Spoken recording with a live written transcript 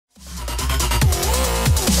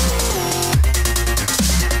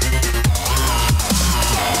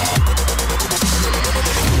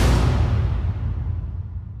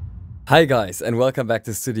Hi guys, and welcome back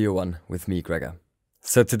to Studio One with me, Gregor.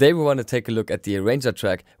 So today we want to take a look at the arranger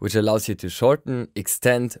track, which allows you to shorten,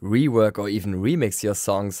 extend, rework or even remix your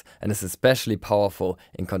songs, and is especially powerful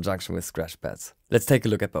in conjunction with scratch pads. Let's take a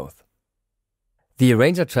look at both. The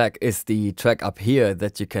arranger track is the track up here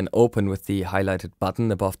that you can open with the highlighted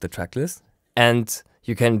button above the track list. And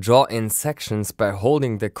you can draw in sections by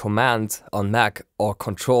holding the Command on Mac or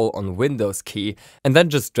Control on Windows key and then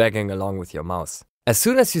just dragging along with your mouse. As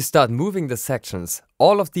soon as you start moving the sections,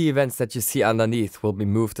 all of the events that you see underneath will be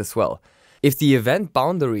moved as well. If the event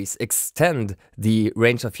boundaries extend the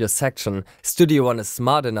range of your section, Studio One is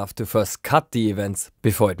smart enough to first cut the events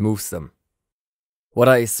before it moves them. What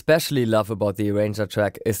I especially love about the arranger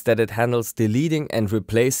track is that it handles deleting and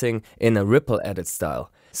replacing in a ripple edit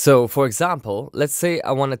style. So for example, let's say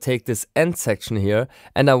I want to take this end section here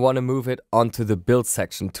and I want to move it onto the build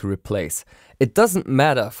section to replace. It doesn't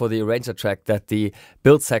matter for the arranger track that the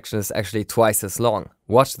build section is actually twice as long.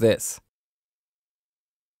 Watch this.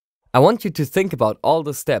 I want you to think about all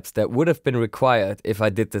the steps that would have been required if I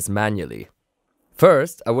did this manually.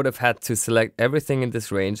 First, I would have had to select everything in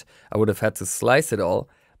this range, I would have had to slice it all,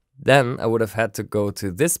 then I would have had to go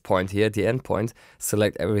to this point here, the end point,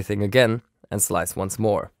 select everything again and slice once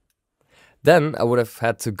more. Then I would have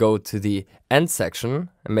had to go to the end section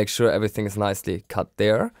and make sure everything is nicely cut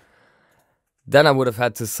there. Then I would have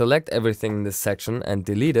had to select everything in this section and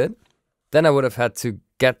delete it. Then I would have had to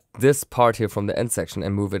get this part here from the end section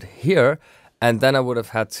and move it here. And then I would have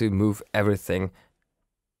had to move everything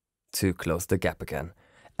to close the gap again.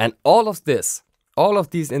 And all of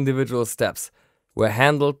these individual steps were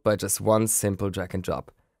handled by just one simple drag and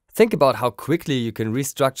drop. Think about how quickly you can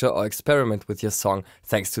restructure or experiment with your song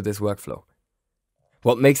thanks to this workflow.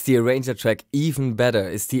 What makes the arranger track even better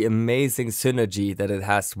is the amazing synergy that it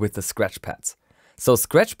has with the scratch pads. So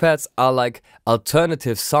scratch pads are like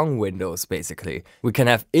alternative song windows basically. We can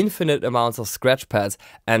have infinite amounts of scratch pads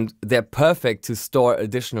and they're perfect to store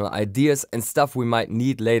additional ideas and stuff we might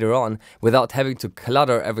need later on without having to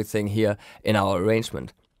clutter everything here in our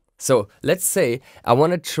arrangement. So let's say I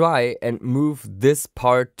want to try and move this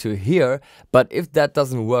part to here, but if that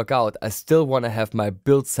doesn't work out, I still want to have my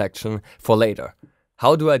build section for later.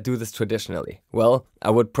 How do I do this traditionally? Well, I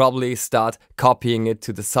would probably start copying it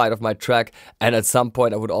to the side of my track, and at some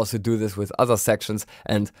point I would also do this with other sections,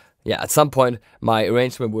 and yeah, at some point my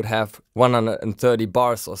arrangement would have 130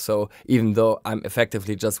 bars or so, even though I'm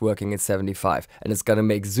effectively just working at 75, and it's gonna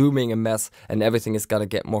make zooming a mess and everything is gonna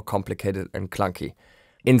get more complicated and clunky.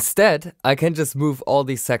 Instead, I can just move all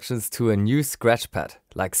these sections to a new scratch pad,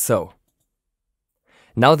 like so.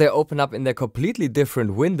 Now they open up in their completely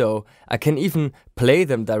different window. I can even play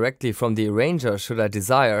them directly from the arranger should I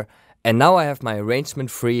desire. And now I have my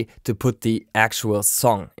arrangement free to put the actual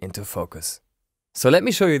song into focus. So let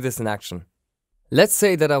me show you this in action. Let's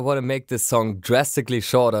say that I want to make this song drastically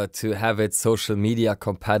shorter to have it social media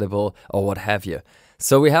compatible or what have you.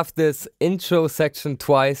 So we have this intro section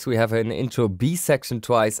twice, we have an intro B section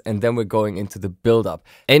twice, and then we're going into the build-up.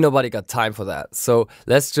 Ain't nobody got time for that. So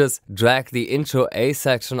let's just drag the intro A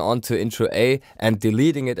section onto intro A and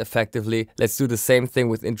deleting it effectively. Let's do the same thing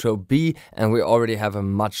with intro B and we already have a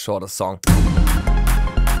much shorter song.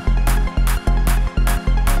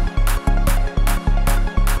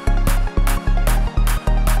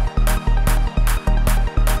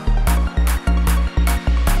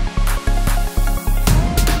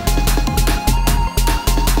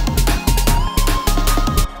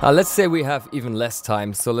 Let's say we have even less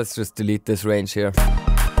time, so let's just delete this range here.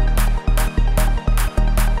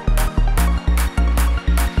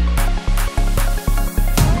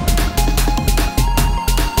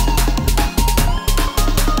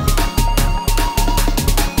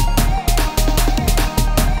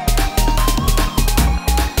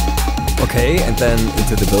 Okay, and then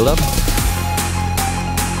into the build-up.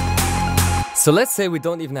 So let's say we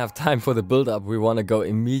don't even have time for the build-up, we want to go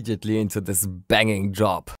immediately into this banging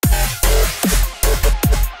drop.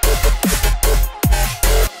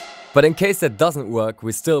 But in case that doesn't work,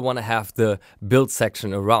 we still want to have the build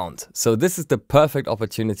section around. So this is the perfect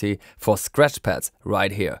opportunity for scratch pads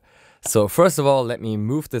right here. So first of all, let me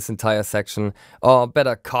move this entire section, or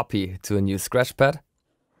better copy to a new scratch pad.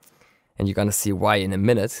 And you're gonna see why in a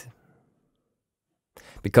minute.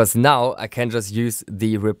 Because now I can just use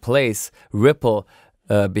the replace ripple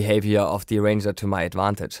behavior of the arranger to my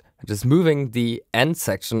advantage. Just moving the end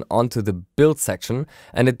section onto the build section,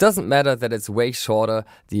 and it doesn't matter that it's way shorter,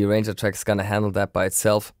 the arranger track's gonna handle that by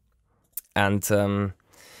itself. And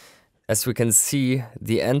as we can see,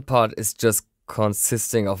 the end part is just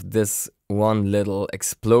consisting of this one little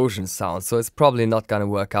explosion sound, so it's probably not gonna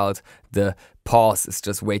work out. The pause is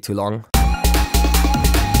just way too long.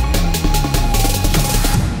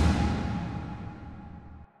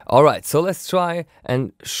 Alright, so let's try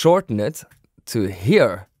and shorten it to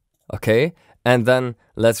here, okay? And then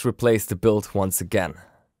let's replace the build once again.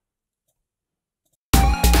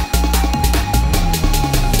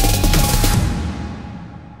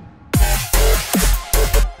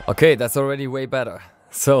 Okay, that's already way better.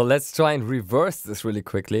 So let's try and reverse this really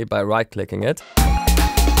quickly by right-clicking it.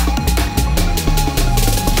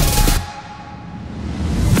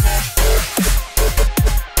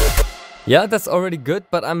 Yeah, that's already good,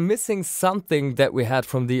 but I'm missing something that we had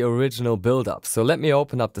from the original build-up. So let me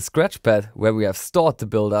open up the scratchpad where we have stored the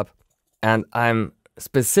build-up, and I'm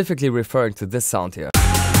specifically referring to this sound here.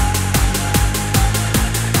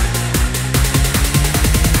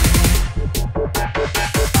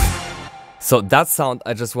 So that sound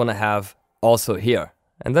I just want to have also here.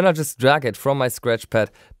 And then I just drag it from my scratchpad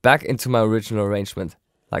back into my original arrangement,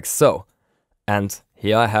 like so. And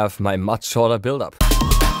here I have my much shorter build-up.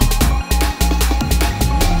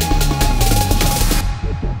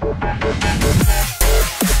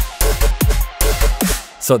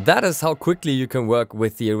 So that is how quickly you can work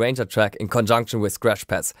with the arranger track in conjunction with scratch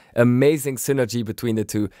pads. Amazing synergy between the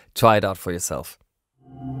two. Try it out for yourself.